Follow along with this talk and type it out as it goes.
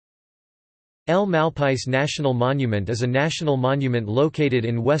El Malpais National Monument is a national monument located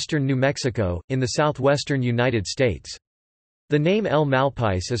in western New Mexico, in the southwestern United States. The name El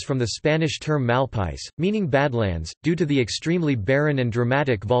Malpais is from the Spanish term Malpais, meaning badlands, due to the extremely barren and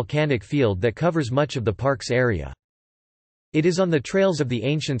dramatic volcanic field that covers much of the park's area. It is on the Trails of the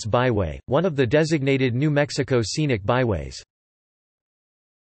Ancients Byway, one of the designated New Mexico scenic byways.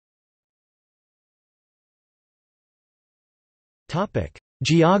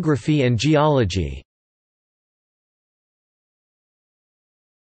 Geography and geology.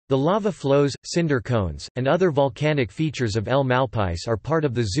 The lava flows, cinder cones, and other volcanic features of El Malpais are part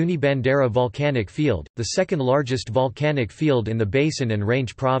of the Zuni Bandera volcanic field, the second largest volcanic field in the Basin and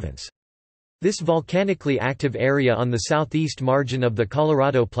Range Province. This volcanically active area on the southeast margin of the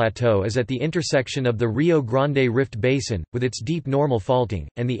Colorado Plateau is at the intersection of the Rio Grande Rift Basin, with its deep normal faulting,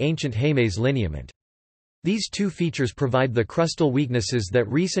 and the ancient Jemez lineament. These two features provide the crustal weaknesses that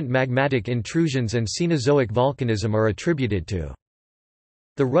recent magmatic intrusions and Cenozoic volcanism are attributed to.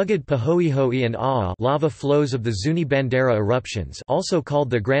 The rugged Pahoehoe and Aa lava flows of the Zuni Bandera eruptions, also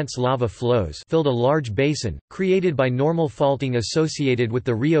called the Grants lava flows, filled a large basin, created by normal faulting associated with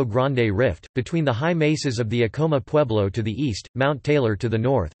the Rio Grande Rift, between the high mesas of the Acoma Pueblo to the east, Mount Taylor to the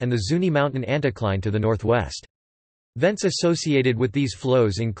north, and the Zuni Mountain anticline to the northwest. Vents associated with these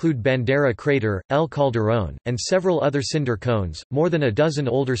flows include Bandera Crater, El Calderón, and several other cinder cones. More than a dozen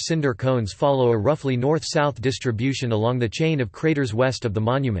older cinder cones follow a roughly north-south distribution along the chain of craters west of the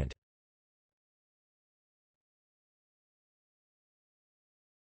monument.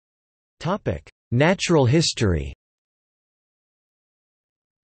 Topic: Natural history.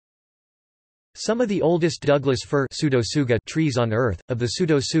 Some of the oldest Douglas fir Pseudotsuga trees on Earth, of the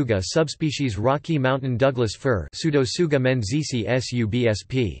Pseudotsuga subspecies Rocky Mountain Douglas fir Pseudotsuga menziesii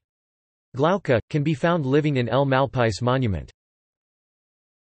subsp. Glauca, can be found living in El Malpais Monument.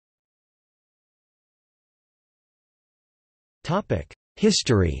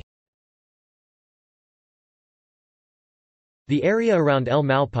 History. The area around El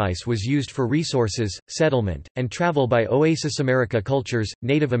Malpais was used for resources, settlement, and travel by Oasis America cultures,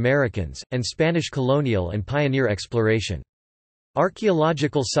 Native Americans, and Spanish colonial and pioneer exploration.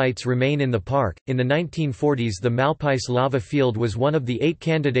 Archaeological sites remain in the park. In the 1940s, the Malpais lava field was one of the 8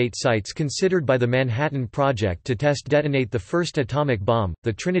 candidate sites considered by the Manhattan Project to detonate the first atomic bomb,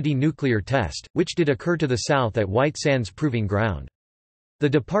 the Trinity nuclear test, which did occur to the south at White Sands Proving Ground. The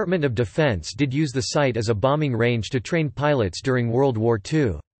Department of Defense did use the site as a bombing range to train pilots during World War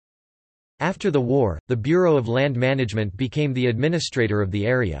II. After the war, the Bureau of Land Management became the administrator of the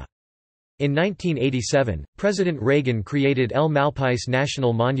area. In 1987, President Reagan created El Malpais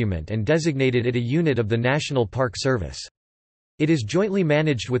National Monument and designated it a unit of the National Park Service. It is jointly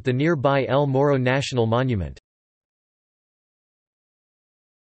managed with the nearby El Morro National Monument.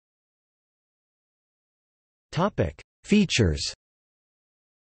 Features.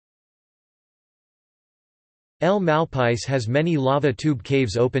 El Malpais has many lava tube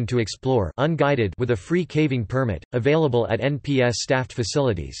caves open to explore unguided with a free caving permit, available at NPS-staffed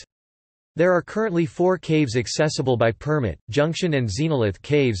facilities. There are currently 4 caves accessible by permit, Junction and Xenolith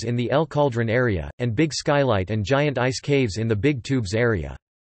caves in the El Cauldron area, and Big Skylight and Giant Ice caves in the Big Tubes area.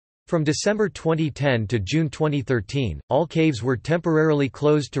 From December 2010 to June 2013, all caves were temporarily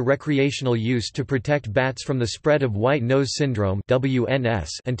closed to recreational use to protect bats from the spread of white nose syndrome (WNS)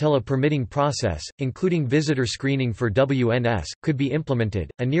 until a permitting process, including visitor screening for WNS, could be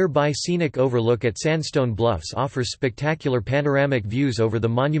implemented. A nearby scenic overlook at Sandstone Bluffs offers spectacular panoramic views over the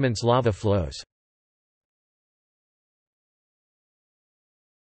monument's lava flows.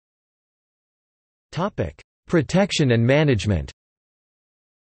 Topic: Protection and management.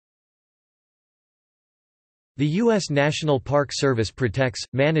 The U.S. National Park Service protects,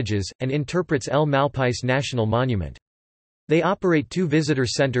 manages, and interprets El Malpais National Monument. They operate 2 visitor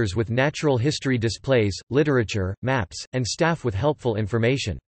centers with natural history displays, literature, maps, and staff with helpful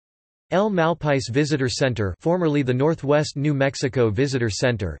information. El Malpais Visitor Center, formerly the Northwest New Mexico Visitor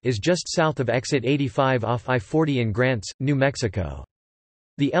Center, is just south of Exit 85 off I-40 in Grants, New Mexico.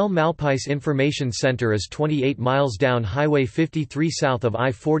 The El Malpais Information Center is 28 miles down Highway 53 south of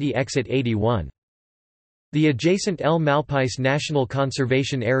I-40 Exit 81. The adjacent El Malpais National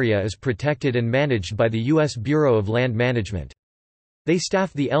Conservation Area is protected and managed by the U.S. Bureau of Land Management. They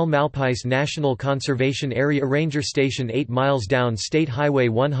staff the El Malpais National Conservation Area Ranger Station 8 miles down State Highway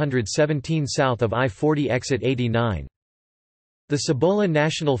 117 south of I-40 Exit 89. The Cibola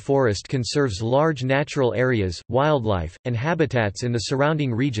National Forest conserves large natural areas, wildlife, and habitats in the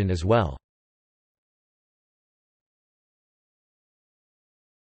surrounding region as well.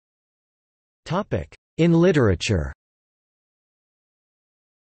 In literature.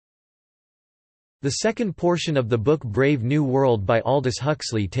 The second portion of the book Brave New World by Aldous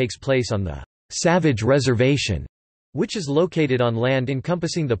Huxley takes place on the Savage Reservation, which is located on land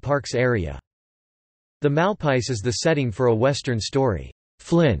encompassing the park's area. The Malpais is the setting for a Western story,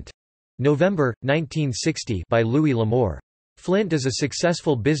 Flint, November, 1960, by Louis L'Amour. Flint is a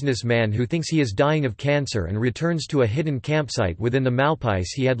successful businessman who thinks he is dying of cancer and returns to a hidden campsite within the Malpais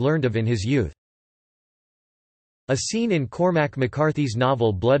he had learned of in his youth. A scene in Cormac McCarthy's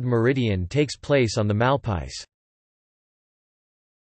novel Blood Meridian takes place on the Malpais.